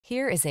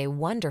Here is a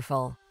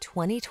wonderful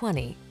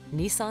 2020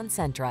 Nissan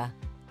Sentra.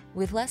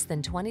 With less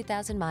than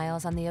 20,000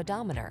 miles on the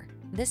odometer,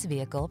 this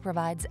vehicle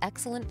provides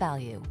excellent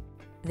value.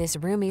 This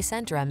roomy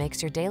Sentra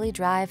makes your daily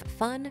drive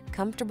fun,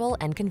 comfortable,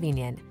 and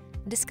convenient.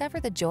 Discover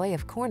the joy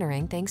of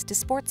cornering thanks to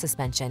sport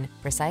suspension,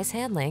 precise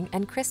handling,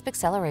 and crisp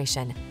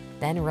acceleration.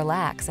 Then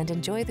relax and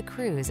enjoy the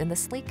cruise in the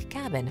sleek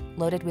cabin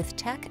loaded with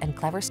tech and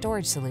clever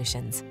storage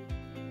solutions.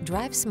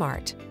 Drive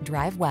smart,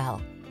 drive well.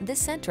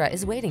 This Sentra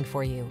is waiting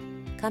for you.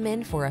 Come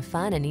in for a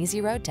fun and easy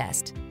road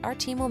test. Our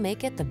team will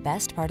make it the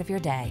best part of your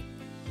day.